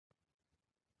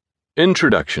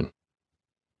Introduction.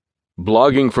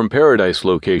 Blogging from Paradise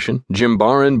location,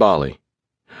 Jimbaran, Bali.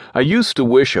 I used to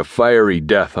wish a fiery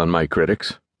death on my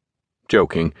critics.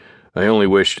 Joking. I only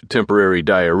wished temporary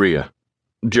diarrhea.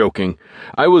 Joking.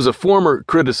 I was a former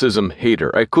criticism hater.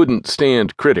 I couldn't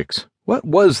stand critics. What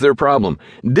was their problem?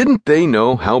 Didn't they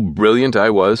know how brilliant I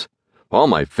was? All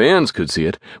my fans could see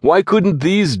it. Why couldn't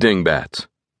these dingbats?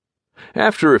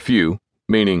 After a few,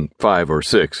 meaning 5 or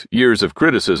 6, years of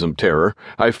criticism terror,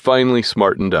 I finally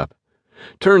smartened up.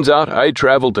 Turns out I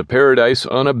traveled to paradise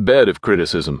on a bed of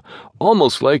criticism,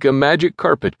 almost like a magic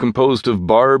carpet composed of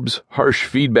barbs, harsh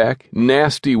feedback,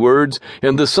 nasty words,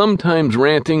 and the sometimes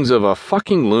rantings of a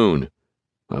fucking loon.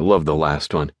 I love the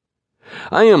last one.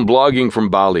 I am blogging from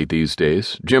Bali these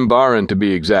days, Jimbaran to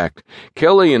be exact.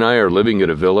 Kelly and I are living at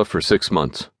a villa for 6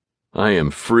 months. I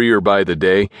am freer by the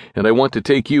day, and I want to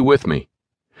take you with me.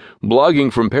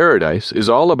 Blogging from Paradise is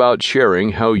all about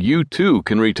sharing how you too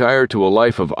can retire to a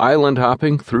life of island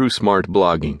hopping through smart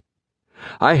blogging.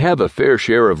 I have a fair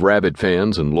share of rabid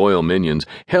fans and loyal minions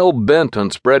hell-bent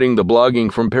on spreading the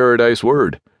Blogging from Paradise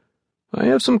word. I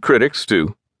have some critics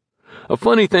too. A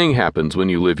funny thing happens when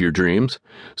you live your dreams.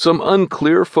 Some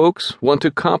unclear folks want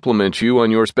to compliment you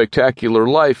on your spectacular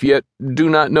life, yet do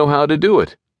not know how to do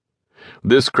it.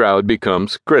 This crowd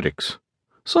becomes critics.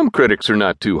 Some critics are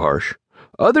not too harsh.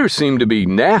 Others seem to be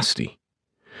nasty.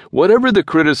 Whatever the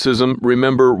criticism,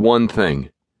 remember one thing.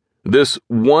 This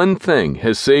one thing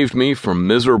has saved me from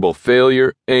miserable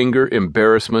failure, anger,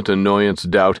 embarrassment, annoyance,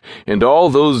 doubt, and all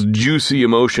those juicy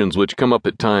emotions which come up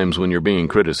at times when you're being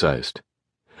criticized.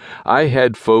 I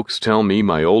had folks tell me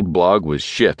my old blog was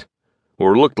shit,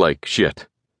 or looked like shit,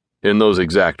 in those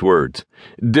exact words.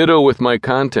 Ditto with my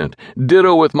content.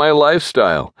 Ditto with my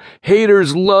lifestyle.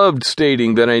 Haters loved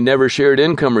stating that I never shared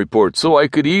income reports, so I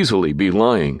could easily be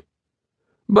lying.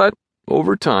 But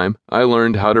over time, I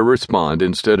learned how to respond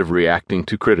instead of reacting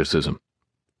to criticism.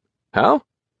 How?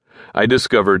 I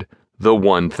discovered the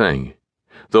one thing.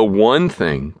 The one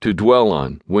thing to dwell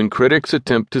on when critics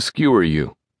attempt to skewer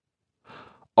you.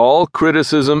 All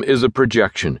criticism is a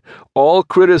projection. All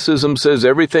criticism says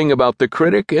everything about the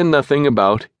critic and nothing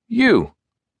about you.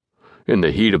 In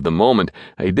the heat of the moment,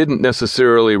 I didn't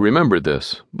necessarily remember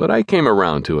this, but I came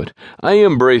around to it. I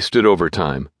embraced it over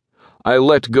time. I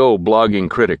let go blogging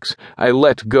critics. I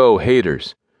let go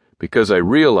haters, because I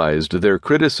realized their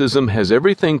criticism has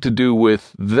everything to do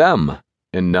with them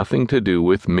and nothing to do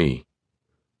with me.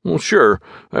 Well, sure,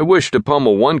 I wished to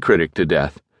pummel one critic to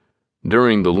death.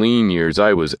 During the lean years,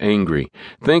 I was angry.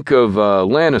 Think of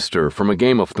Lannister from A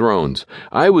Game of Thrones.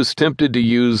 I was tempted to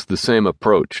use the same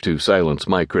approach to silence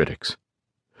my critics.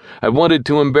 I wanted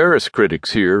to embarrass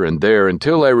critics here and there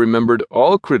until I remembered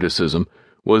all criticism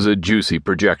was a juicy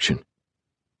projection.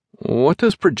 What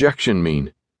does projection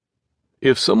mean?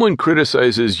 If someone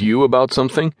criticizes you about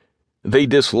something, they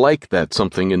dislike that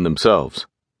something in themselves.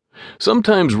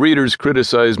 Sometimes readers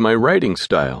criticize my writing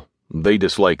style. They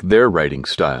dislike their writing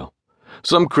style.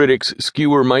 Some critics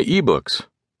skewer my ebooks.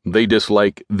 They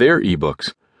dislike their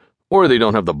ebooks, or they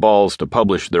don't have the balls to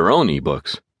publish their own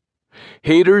ebooks.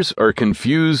 Haters are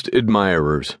confused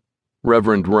admirers.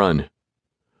 Reverend Run.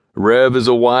 Rev is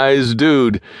a wise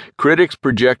dude. Critics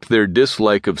project their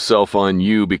dislike of self on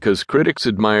you because critics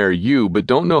admire you but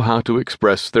don't know how to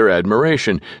express their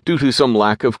admiration due to some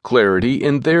lack of clarity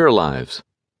in their lives.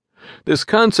 This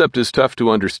concept is tough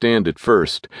to understand at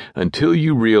first, until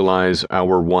you realize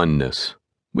our oneness.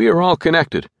 We are all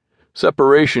connected.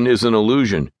 Separation is an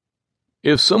illusion.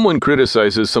 If someone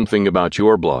criticizes something about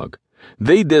your blog,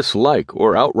 they dislike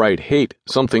or outright hate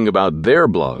something about their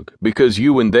blog because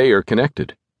you and they are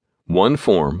connected. One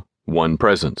form, one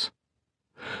presence.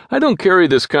 I don't carry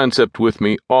this concept with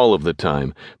me all of the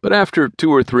time, but after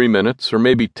 2 or 3 minutes, or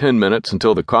maybe 10 minutes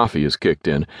until the coffee is kicked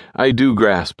in, I do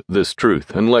grasp this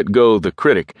truth and let go the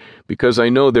critic because I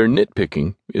know their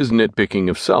nitpicking is nitpicking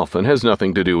of self and has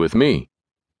nothing to do with me.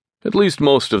 At least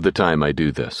most of the time I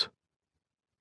do this.